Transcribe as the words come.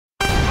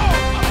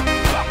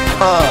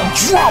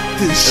Drop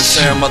this It's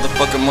shit. Aaron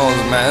motherfucking Moses,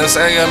 man. It's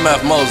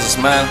AMF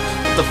Moses, man.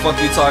 What the fuck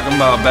you talking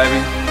about,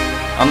 baby?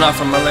 I'm not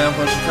from LA, I'm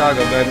from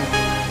Chicago, baby.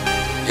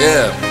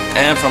 Yeah,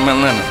 and from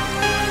Atlanta.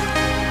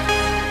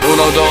 1, 2,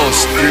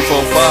 3,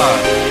 4, 5.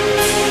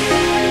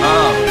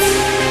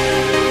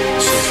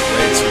 Shit's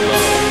way too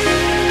long.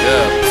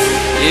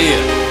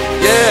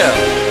 Yeah.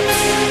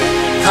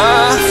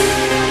 Huh?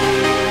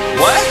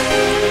 What?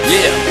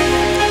 Yeah.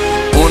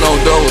 1, 2,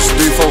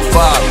 3, 4, 5.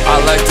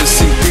 I like to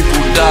see people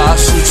die. I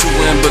shoot you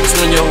in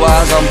between your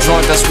eyes. I'm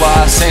drunk, that's why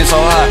I sing so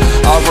high.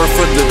 I work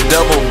for the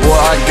devil, boy.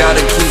 I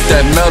gotta keep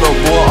that metal,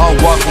 boy. I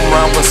walk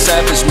around with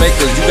savage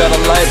makers. You got a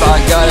life,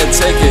 I gotta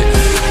take it.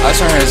 I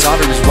turn his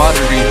arteries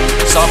watery.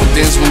 Solving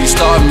things when you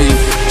start me.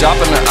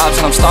 Dropping the ops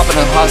and I'm stopping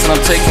the hearts and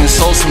I'm taking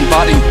souls from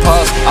body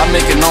parts. I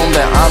make it known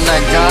that I'm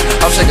that guy.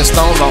 I'm shaking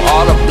stones on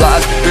all the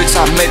blocks. Bitch,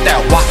 I made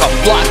that walk a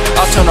block.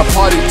 I turn a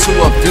party to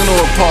a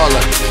funeral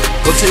parlor.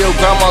 Go to your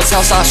grandma's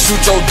house, I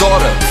shoot your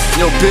daughter.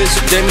 Yo, bitch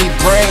gave me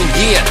brain,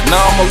 yeah. Now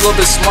I'm a little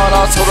bit smarter.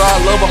 I told her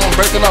I love her, I'm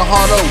breaking her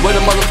heart up with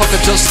a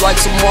motherfucker just like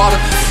some water.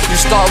 You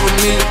start with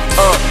me,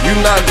 you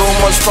not going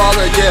much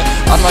farther, yeah.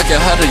 I knock your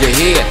head to your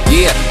head,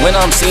 yeah. When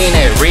I'm seeing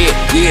that red,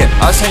 yeah.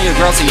 I turn your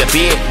girl to your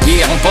bed,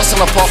 yeah. I'm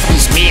busting up off of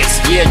these meds,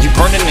 yeah. You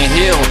burning in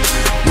hell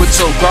with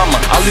your grandma,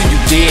 I leave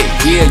you dead,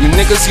 yeah. You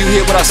niggas, you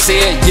hear what I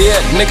said, yeah.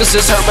 Niggas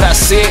just heard what I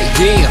said,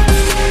 yeah.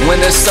 When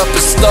this stuff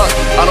is stuck,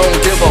 I don't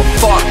give a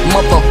fuck,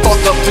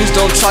 motherfucker. Please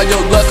don't try your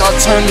luck. I'll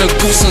turn the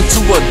goose into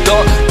a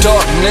dark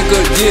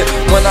nigga, yeah.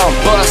 When I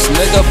bust,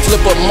 nigga,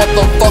 flip a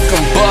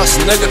motherfucking bus,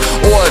 nigga,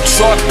 or a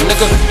truck,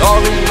 nigga.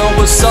 Already know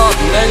what's up,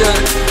 nigga.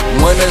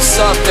 When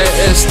it's up, then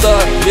it's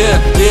stuck, yeah.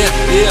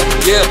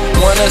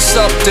 When it's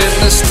up, then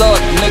it's stuck,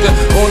 nigga.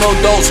 1, 2,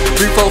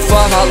 3, 4, 5.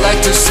 I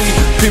like to see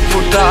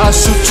people die. I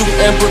shoot you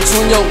in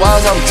between your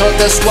eyes. I'm drunk,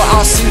 that's why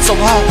I seem so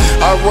high.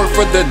 I work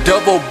for the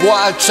devil, boy.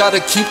 I try to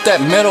keep that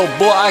metal,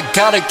 boy. I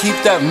gotta keep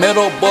that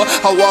metal, boy.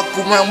 I walk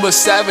around with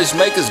savage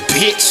makers,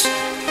 bitch.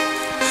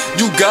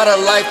 You got a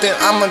life, then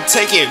I'ma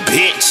take it,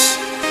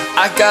 bitch.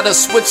 I gotta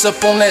switch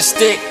up on that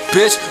stick,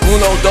 bitch. 1,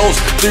 2,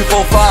 3,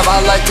 4, 5. I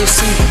like to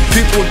see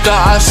people die.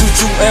 I shoot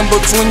you in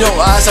between your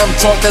eyes. I'm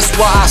drunk, that's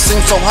why I seem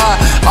so high.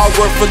 I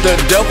work for the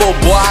devil,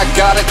 boy. I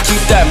gotta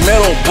keep that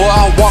metal, boy.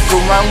 I walk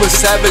around with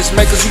savage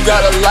makers. You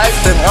got a life,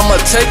 then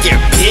I'ma take it,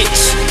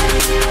 bitch.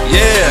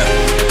 Yeah,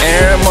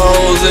 Aaron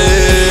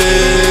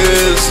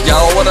Moses. Yo,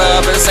 what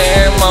up, it's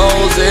Aaron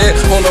Moses.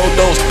 1,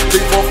 2,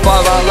 3, 4,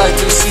 5. I like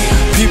to see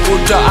people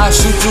die. I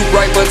shoot you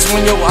right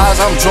between your eyes.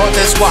 I'm drunk,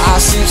 that's why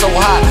I seem so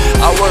high.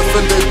 I work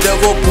for the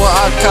devil, boy.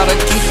 I gotta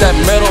keep that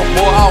metal,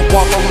 boy. I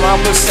walk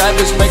around with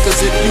savage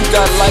makers. If you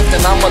got life,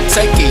 then I'ma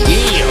take it,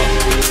 yeah.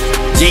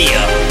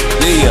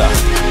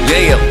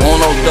 1,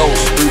 2,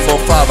 3, 4,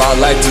 5. I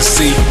like to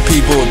see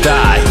people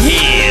die,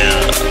 yeah.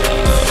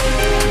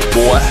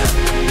 Boy,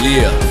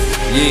 yeah,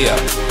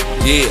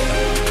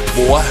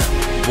 boy.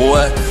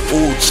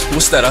 Ooh,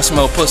 what's that? I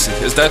smell pussy.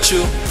 Is that you?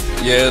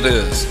 Yeah, it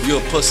is. You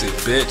a pussy,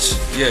 bitch.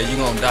 Yeah, you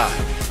gonna die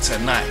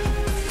tonight.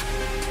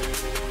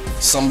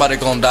 Somebody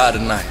gonna die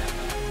tonight.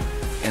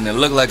 And it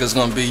look like it's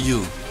gonna be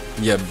you.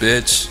 Yeah,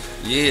 bitch.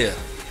 Yeah.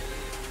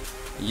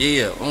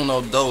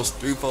 1, 2,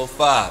 3, 4,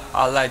 5.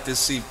 I like to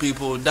see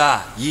people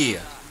die.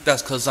 Yeah,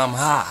 that's cause I'm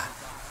high.